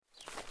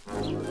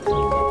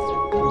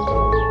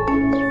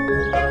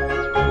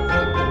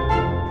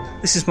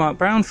This is Mark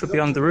Brown for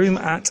Beyond the Room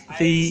at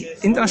the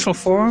International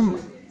Forum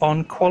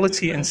on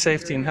Quality and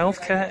Safety in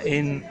Healthcare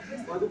in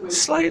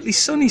slightly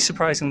sunny,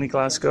 surprisingly,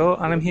 Glasgow,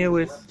 and I'm here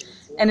with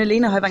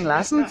Annelene Højvang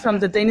Larsen from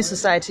the Danish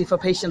Society for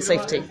Patient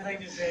Safety.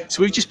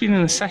 So we've just been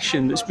in a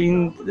session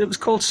that was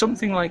called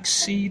something like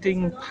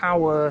Seeding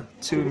Power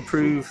to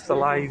Improve the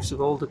Lives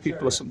of Older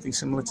People or something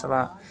similar to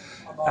that.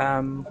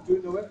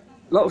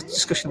 A lot of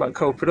discussion about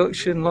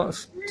co-production, a lot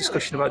of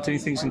discussion about doing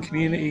things in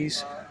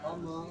communities.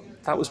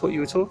 That was what you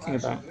were talking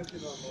about.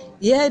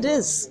 Yeah, it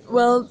is.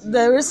 Well,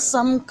 there is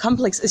some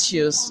complex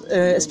issues,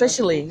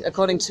 especially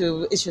according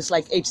to issues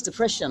like age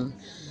depression,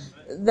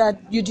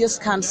 that you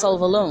just can't solve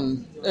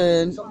alone.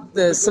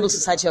 The civil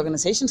society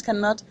organizations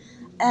cannot,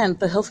 and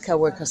the healthcare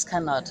workers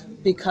cannot,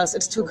 because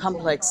it's too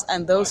complex,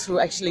 and those who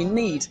actually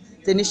need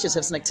the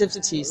initiatives and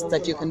activities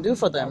that you can do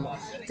for them,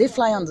 they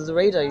fly under the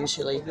radar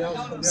usually.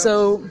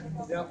 So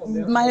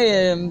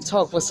my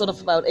talk was sort of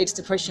about age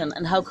depression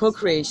and how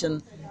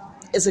co-creation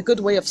is a good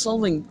way of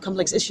solving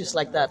complex issues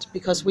like that,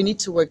 because we need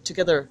to work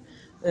together,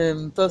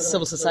 both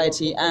civil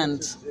society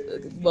and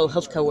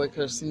healthcare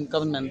workers and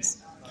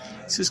governments.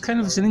 So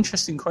it's an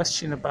interesting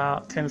question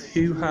about kind of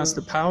who has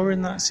the power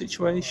in that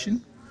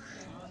situation,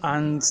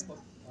 and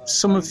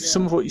some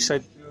of what you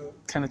said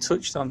kind of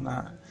touched on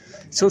that.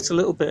 You talked a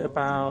little bit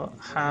about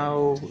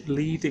how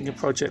leading a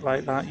project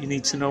like that, you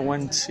need to know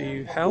when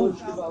to help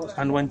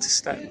and when to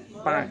step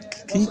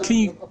back. Can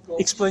you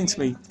explain to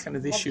me kind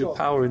of the issue of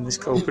power in this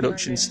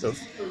co-production stuff?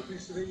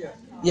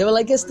 Yeah, well,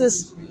 I guess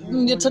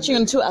you're touching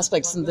on two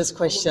aspects in this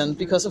question,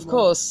 because, of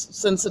course,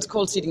 since it's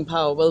called seeding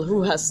power, well,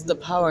 who has the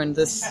power in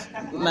this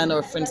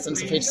manner, for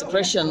instance, of age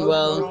depression?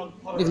 Well,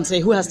 you can say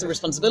who has the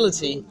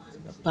responsibility,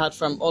 apart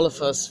from all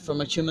of us, from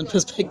a human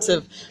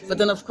perspective. But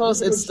then, of course,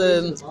 it's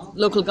the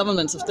local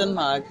governments of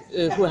Denmark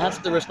who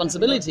have the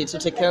responsibility to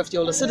take care of the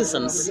older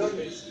citizens.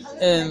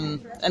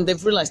 And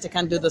they've realized they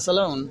can't do this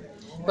alone.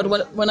 But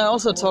when I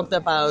also talked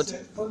about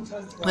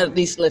at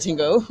least letting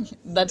go,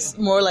 that's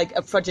more like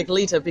a project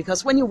leader,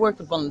 because when you work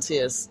with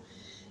volunteers,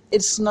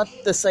 it's not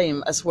the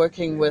same as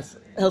working with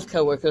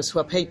healthcare workers who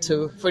are paid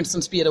to, for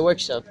instance, be at a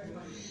workshop.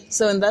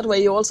 So in that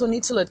way, you also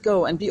need to let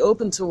go and be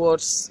open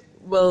towards,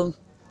 well,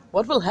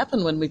 what will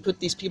happen when we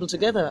put these people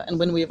together and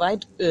when we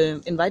invite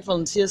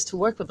volunteers to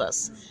work with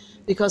us,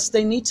 because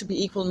they need to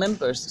be equal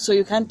members. So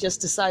you can't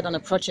just decide on a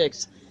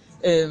project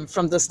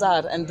from the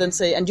start and then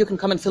say, and you can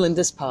come and fill in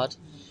this part.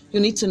 You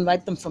need to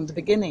invite them from the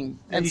beginning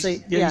and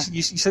say, yeah.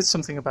 You said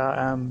something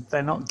about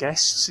they're not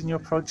guests in your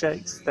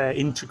project, they're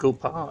integral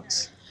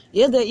parts.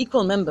 Yeah, they're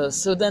equal members,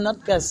 so they're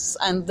not guests,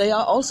 and they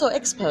are also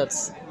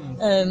experts.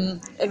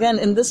 Again,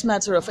 in this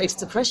matter of age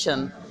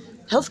depression,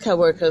 healthcare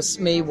workers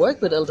may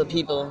work with elder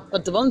people,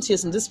 but the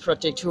volunteers in this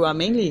project, who are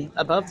mainly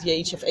above the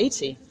age of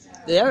 80,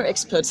 they are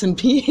experts in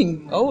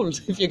being old,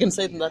 if you can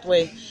say it in that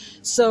way.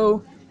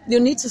 So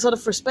you need to sort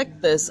of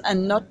respect this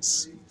and not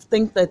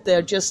think that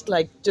they're just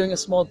like doing a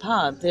small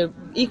part. They're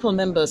equal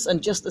members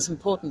and just as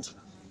important.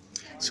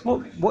 So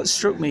what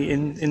struck me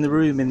in the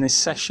room in this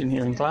session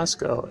here in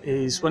Glasgow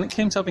is when it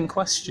came to having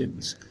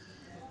questions,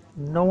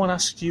 no one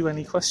asked you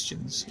any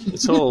questions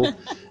at all.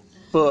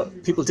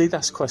 But people did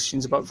ask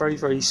questions about very,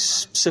 very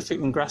specific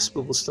and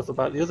graspable stuff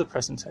about the other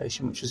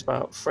presentation, which was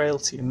about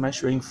frailty and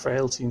measuring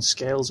frailty and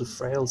scales of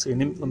frailty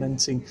and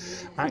implementing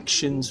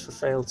actions for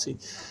frailty.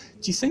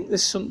 Do you think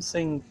there's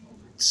something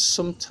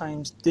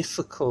sometimes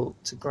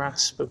difficult to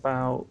grasp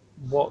about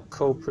what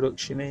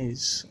co-production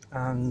is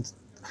and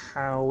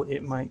how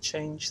it might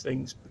change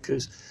things,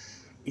 because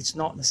it's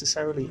not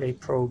necessarily a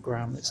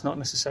program, it's not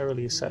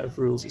necessarily a set of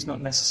rules, it's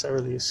not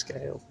necessarily a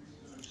scale?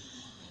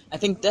 I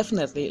think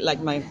definitely,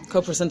 like my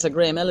co-presenter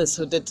Graham Ellis,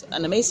 who did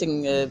an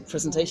amazing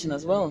presentation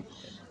as well.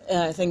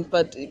 I think,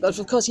 but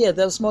of course, yeah,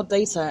 there's more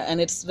data, and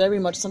it's very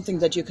much something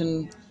that you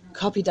can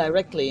copy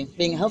directly,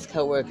 being a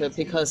healthcare worker,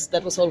 because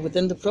that was all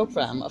within the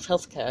program of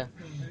healthcare,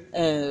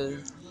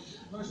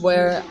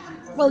 where,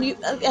 well, you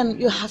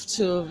have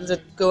to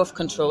let go of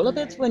control a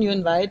bit when you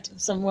invite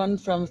someone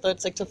from third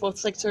sector, fourth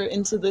sector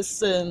into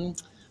this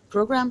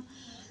program.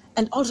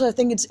 And also, I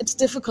think it's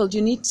difficult.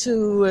 You need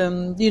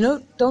to,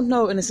 don't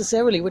know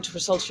necessarily which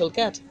results you'll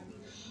get.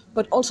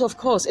 But also, of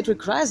course, it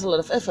requires a lot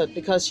of effort,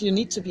 because you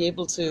need to be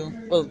able to,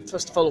 well,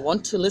 first of all,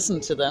 want to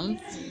listen to them.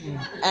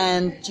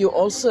 And you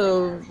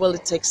also, well,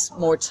 it takes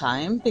more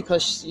time,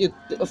 because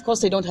of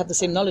course, they don't have the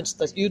same knowledge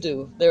that you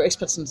do. They're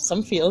experts in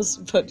some fields,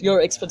 but you're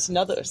experts in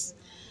others.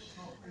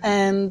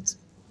 And,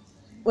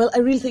 well, I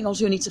really think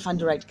also you need to find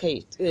the right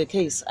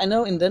case. I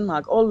know in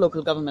Denmark, all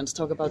local governments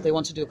talk about they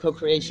want to do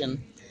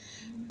co-creation.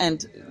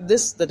 And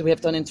this that we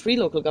have done in 3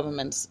 local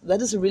governments,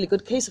 that is a really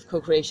good case of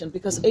co-creation,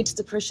 because age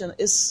depression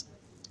is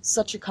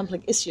such a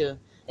complex issue,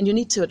 and you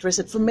need to address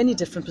it from many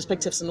different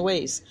perspectives and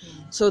ways.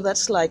 So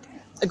that's like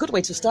a good way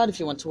to start if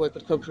you want to work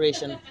with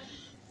co-creation.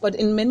 But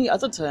in many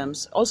other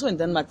terms, also in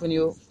Denmark, when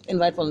you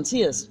invite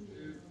volunteers,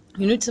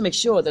 you need to make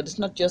sure that it's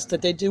not just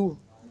that they do,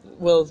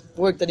 well,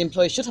 work that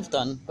employees should have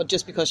done, but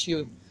just because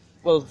you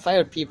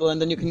fire people,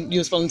 and then you can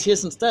use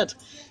volunteers instead.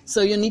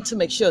 So you need to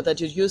make sure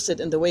that you use it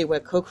in the way where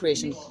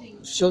co-creation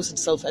shows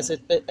itself at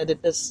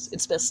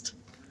its best.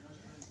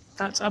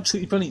 That's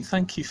absolutely brilliant.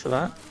 Thank you for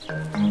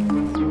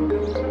that.